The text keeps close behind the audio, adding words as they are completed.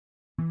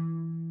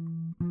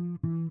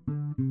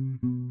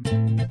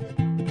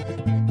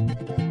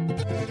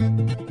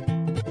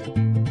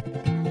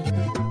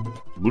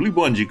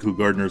Mulibwanjiku,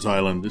 Gardiner's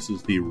Island. This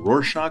is the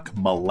Rorschach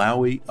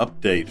Malawi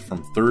update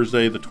from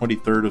Thursday, the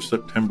 23rd of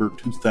September,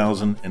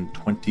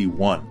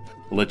 2021.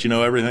 We'll let you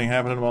know everything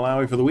happening in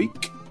Malawi for the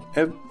week,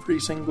 every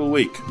single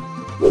week.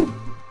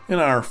 In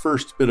our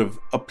first bit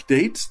of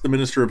updates, the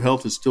Minister of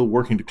Health is still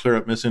working to clear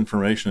up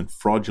misinformation and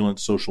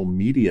fraudulent social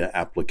media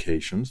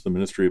applications. The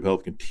Ministry of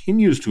Health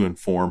continues to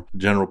inform the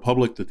general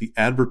public that the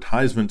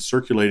advertisements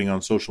circulating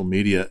on social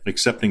media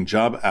accepting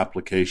job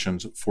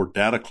applications for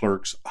data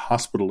clerks,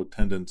 hospital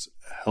attendants,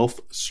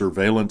 health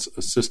surveillance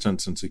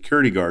assistants, and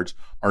security guards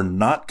are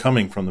not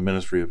coming from the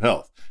Ministry of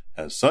Health.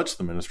 As such,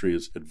 the ministry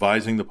is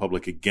advising the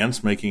public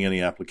against making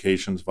any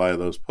applications via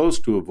those posts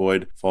to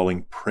avoid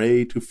falling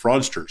prey to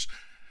fraudsters.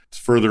 It's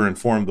further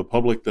informed the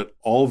public that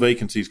all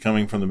vacancies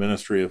coming from the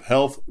Ministry of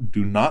Health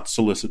do not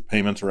solicit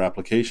payments or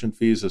application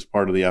fees as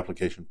part of the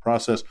application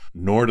process,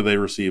 nor do they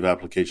receive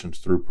applications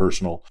through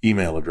personal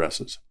email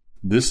addresses.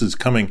 This is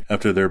coming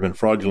after there have been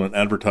fraudulent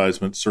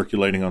advertisements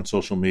circulating on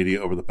social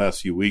media over the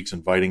past few weeks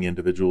inviting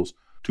individuals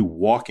to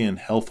walk-in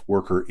health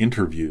worker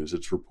interviews.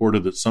 It's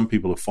reported that some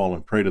people have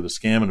fallen prey to the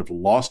scam and have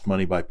lost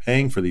money by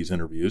paying for these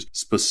interviews,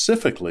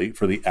 specifically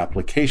for the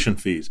application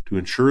fees. To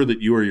ensure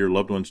that you or your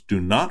loved ones do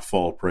not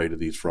fall prey to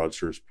these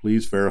fraudsters,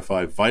 please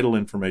verify vital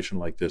information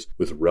like this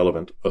with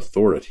relevant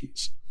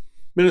authorities.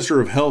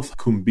 Minister of Health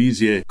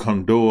Kumbizie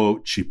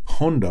Kondoo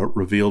Chiponda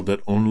revealed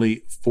that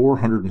only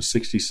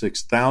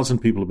 466,000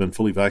 people have been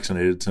fully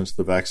vaccinated since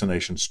the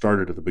vaccination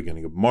started at the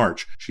beginning of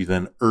March. She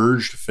then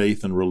urged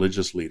faith and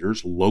religious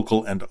leaders,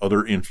 local and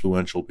other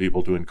influential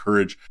people, to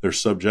encourage their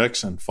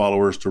subjects and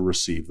followers to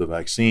receive the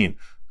vaccine.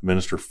 The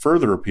minister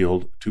further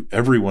appealed to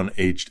everyone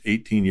aged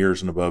 18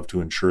 years and above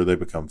to ensure they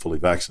become fully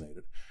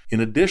vaccinated. In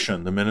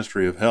addition, the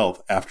Ministry of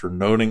Health, after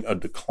noting a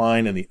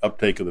decline in the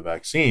uptake of the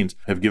vaccines,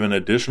 have given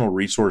additional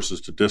resources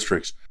to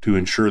districts to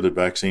ensure that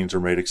vaccines are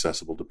made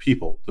accessible to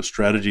people. The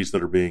strategies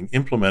that are being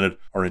implemented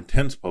are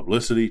intense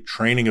publicity,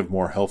 training of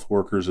more health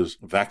workers as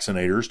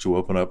vaccinators to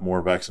open up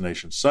more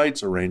vaccination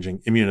sites,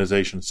 arranging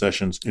immunization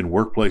sessions in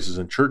workplaces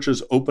and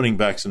churches, opening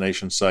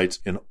vaccination sites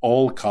in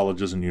all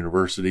colleges and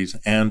universities,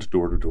 and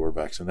door-to-door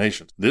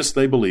vaccinations. This,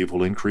 they believe,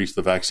 will increase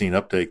the vaccine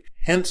uptake,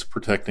 hence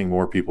protecting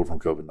more people from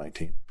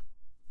COVID-19.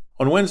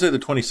 On Wednesday, the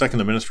 22nd,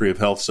 the Ministry of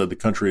Health said the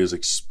country is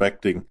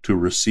expecting to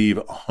receive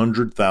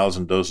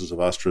 100,000 doses of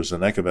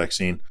AstraZeneca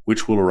vaccine,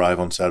 which will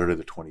arrive on Saturday,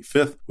 the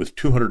 25th, with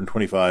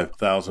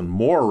 225,000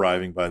 more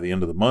arriving by the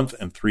end of the month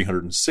and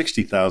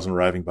 360,000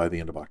 arriving by the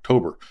end of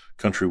October.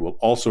 The country will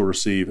also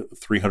receive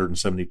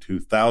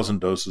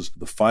 372,000 doses of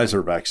the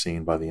Pfizer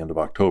vaccine by the end of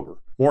October.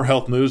 More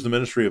health news. The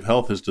Ministry of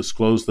Health has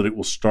disclosed that it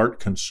will start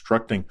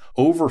constructing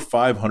over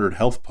 500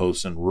 health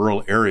posts in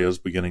rural areas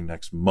beginning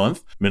next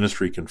month.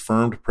 Ministry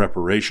confirmed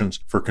preparations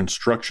for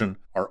construction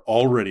are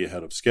already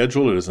ahead of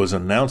schedule. It was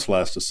announced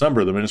last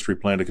December the ministry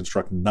planned to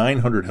construct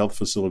 900 health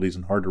facilities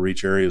in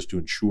hard-to-reach areas to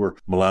ensure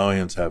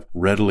Malawians have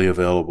readily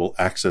available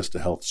access to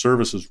health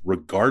services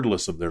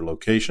regardless of their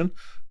location.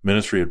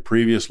 Ministry had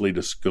previously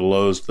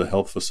disclosed the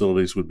health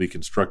facilities would be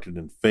constructed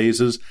in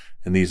phases,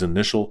 and these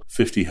initial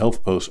 50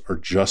 health posts are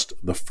just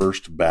the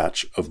first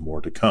batch of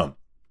more to come.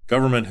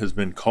 Government has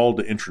been called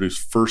to introduce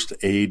first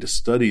aid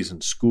studies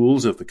in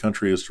schools if the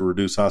country is to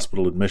reduce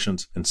hospital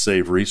admissions and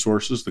save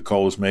resources. The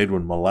call was made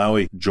when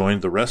Malawi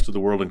joined the rest of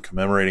the world in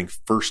commemorating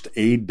First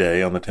Aid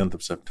Day on the 10th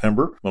of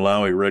September.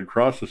 Malawi Red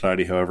Cross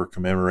Society, however,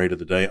 commemorated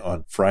the day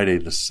on Friday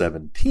the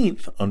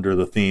 17th under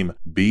the theme,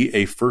 Be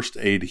a First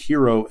Aid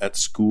Hero at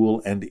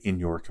School and in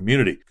Your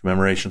Community.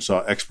 Commemoration saw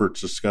experts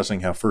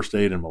discussing how first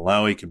aid in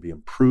Malawi can be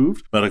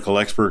improved. Medical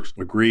experts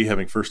agree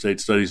having first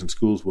aid studies in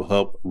schools will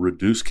help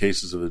reduce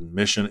cases of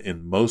admission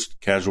in most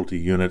casualty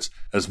units,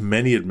 as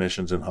many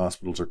admissions in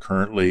hospitals are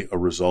currently a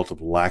result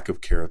of lack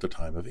of care at the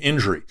time of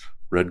injury.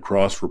 Red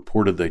Cross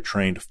reported they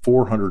trained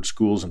 400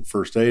 schools in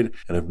first aid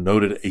and have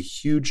noted a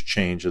huge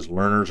change as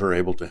learners are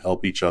able to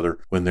help each other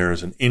when there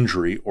is an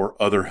injury or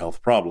other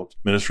health problems.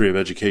 Ministry of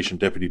Education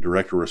Deputy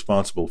Director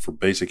responsible for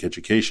basic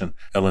education,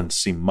 Ellen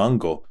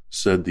Simango,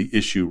 said the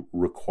issue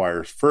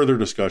requires further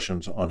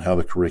discussions on how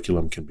the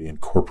curriculum can be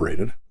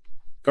incorporated.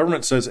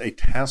 Government says a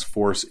task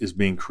force is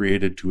being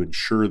created to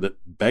ensure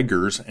that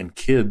beggars and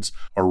kids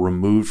are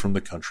removed from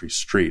the country's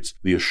streets.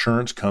 The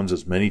assurance comes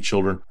as many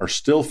children are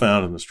still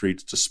found in the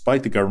streets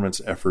despite the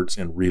government's efforts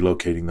in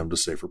relocating them to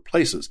safer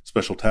places.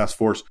 Special task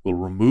force will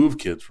remove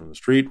kids from the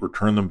street,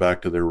 return them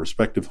back to their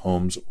respective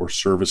homes or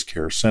service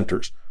care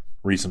centers.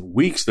 Recent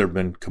weeks, there have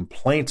been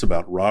complaints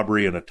about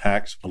robbery and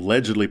attacks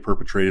allegedly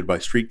perpetrated by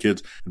street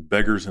kids and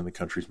beggars in the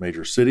country's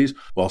major cities.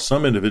 While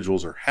some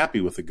individuals are happy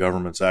with the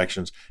government's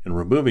actions in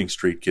removing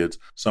street kids,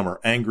 some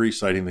are angry,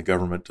 citing the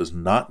government does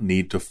not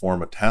need to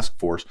form a task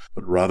force,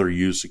 but rather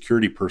use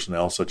security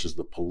personnel such as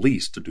the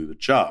police to do the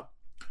job.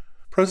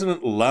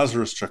 President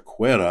Lazarus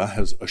Chakwera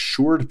has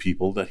assured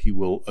people that he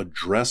will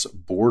address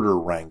border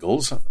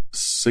wrangles,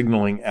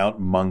 signaling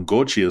out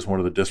Mangochi as one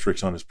of the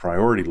districts on his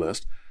priority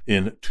list.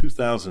 In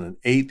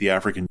 2008, the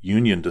African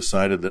Union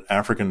decided that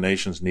African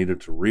nations needed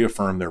to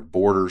reaffirm their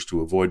borders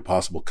to avoid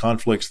possible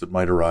conflicts that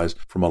might arise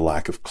from a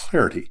lack of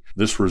clarity.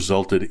 This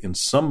resulted in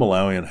some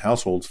Malawian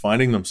households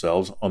finding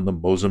themselves on the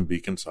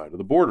Mozambican side of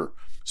the border.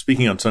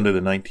 Speaking on Sunday the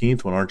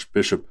 19th, when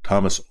Archbishop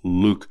Thomas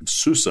Luke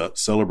Susa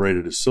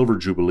celebrated his silver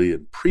jubilee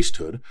in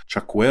priesthood,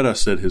 Chakwera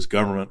said his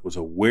government was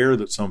aware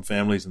that some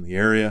families in the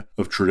area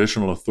of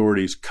traditional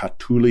authorities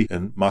Katuli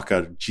and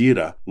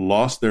Makajira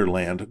lost their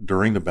land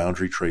during the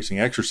boundary tracing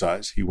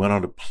exercise. He went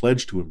on to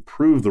pledge to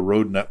improve the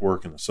road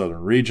network in the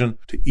southern region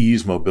to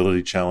ease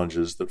mobility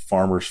challenges that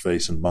farmers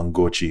face in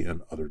Mangochi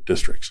and other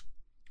districts.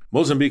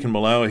 Mozambique and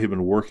Malawi have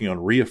been working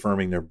on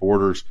reaffirming their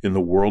borders in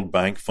the World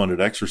Bank-funded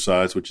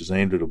exercise, which is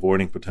aimed at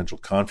avoiding potential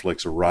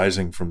conflicts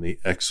arising from the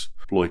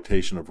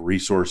exploitation of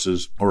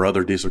resources or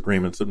other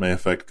disagreements that may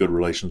affect good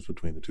relations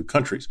between the two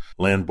countries.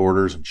 Land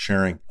borders and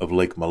sharing of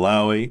Lake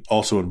Malawi,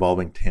 also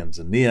involving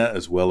Tanzania,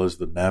 as well as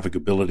the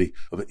navigability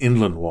of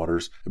inland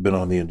waters, have been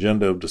on the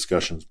agenda of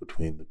discussions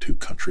between the two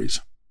countries.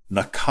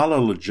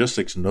 Nakala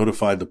Logistics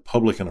notified the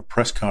public in a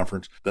press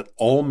conference that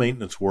all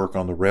maintenance work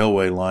on the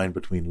railway line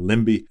between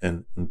Limbe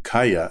and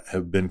Nkaya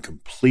have been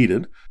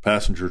completed.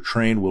 Passenger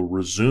train will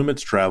resume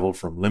its travel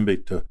from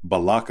Limbe to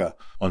Balaka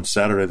on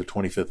Saturday, the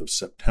 25th of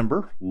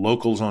September.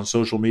 Locals on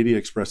social media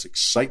express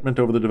excitement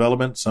over the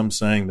development, some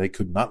saying they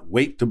could not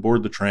wait to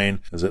board the train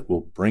as it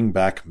will bring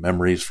back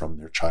memories from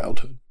their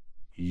childhood.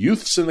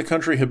 Youths in the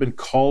country have been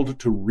called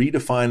to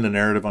redefine the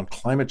narrative on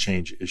climate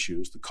change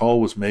issues. The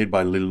call was made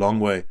by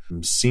Lilongwe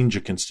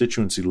Msinja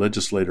constituency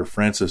legislator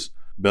Francis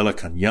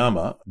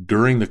Belakanyama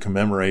during the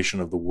commemoration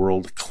of the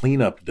World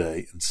Cleanup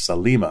Day in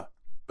Salima.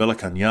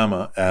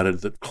 Belakanyama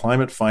added that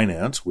climate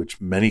finance,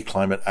 which many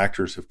climate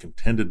actors have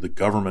contended the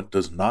government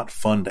does not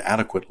fund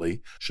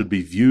adequately, should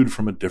be viewed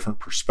from a different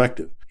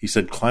perspective. He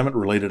said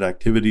climate-related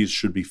activities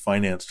should be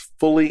financed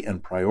fully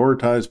and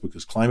prioritized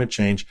because climate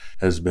change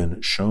has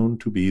been shown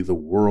to be the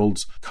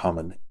world's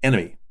common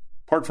enemy.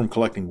 Apart from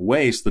collecting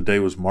waste, the day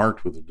was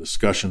marked with the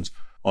discussions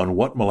on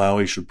what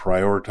Malawi should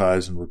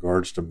prioritize in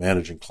regards to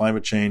managing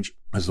climate change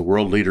as the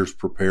world leaders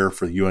prepare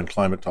for the UN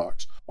climate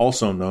talks,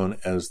 also known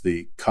as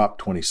the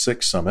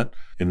COP26 summit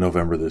in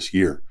November this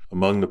year.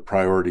 Among the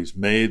priorities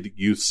made, the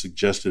youth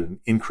suggested an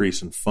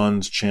increase in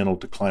funds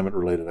channeled to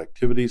climate-related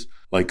activities,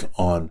 like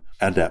on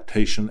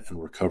adaptation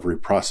and recovery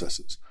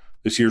processes.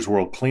 This year's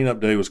World Cleanup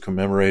Day was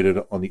commemorated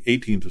on the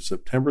 18th of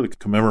September. The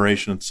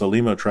commemoration in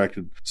Salima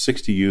attracted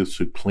 60 youths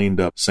who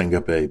cleaned up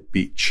Sengape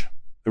Beach.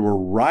 There were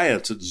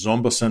riots at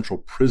Zomba Central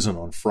Prison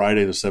on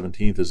Friday the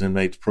 17th as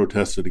inmates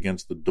protested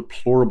against the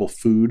deplorable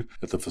food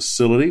at the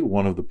facility.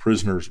 One of the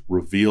prisoners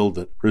revealed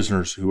that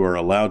prisoners who are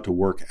allowed to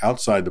work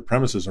outside the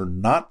premises are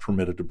not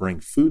permitted to bring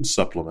food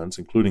supplements,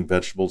 including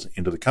vegetables,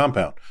 into the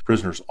compound.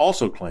 Prisoners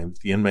also claimed that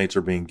the inmates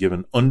are being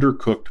given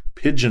undercooked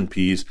pigeon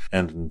peas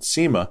and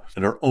nsima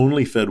and are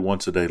only fed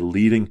once a day,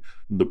 leading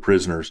the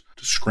prisoners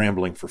to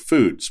scrambling for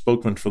food.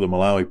 Spokesman for the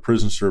Malawi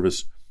Prison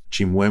Service,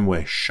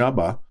 Chimwemwe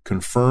Shaba,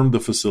 confirmed the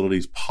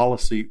facility's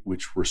policy,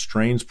 which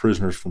restrains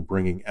prisoners from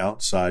bringing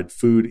outside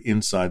food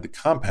inside the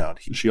compound.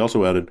 She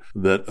also added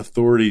that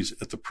authorities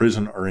at the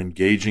prison are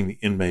engaging the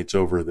inmates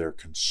over their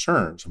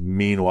concerns.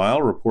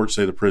 Meanwhile, reports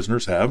say the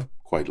prisoners have,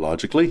 quite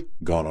logically,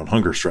 gone on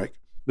hunger strike.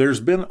 There's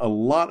been a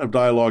lot of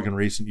dialogue in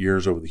recent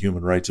years over the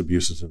human rights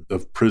abuses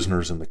of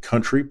prisoners in the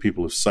country.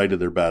 People have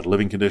cited their bad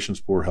living conditions,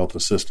 poor health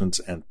assistance,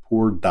 and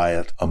poor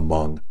diet,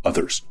 among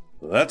others.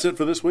 That's it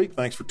for this week.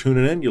 Thanks for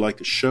tuning in. You like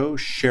the show,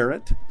 share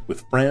it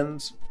with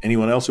friends.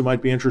 Anyone else who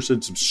might be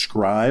interested,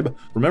 subscribe.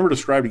 Remember to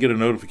subscribe to get a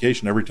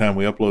notification every time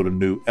we upload a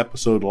new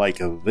episode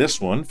like this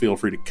one. Feel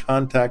free to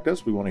contact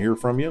us. We want to hear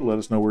from you. Let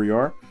us know where you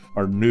are.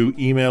 Our new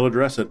email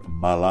address at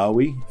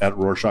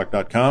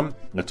malawi@rorschach.com.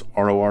 That's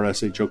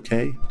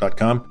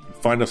RORSHOK.com.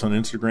 Find us on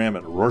Instagram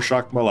at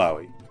Rorschach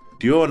Malawi.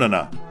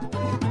 Dionana.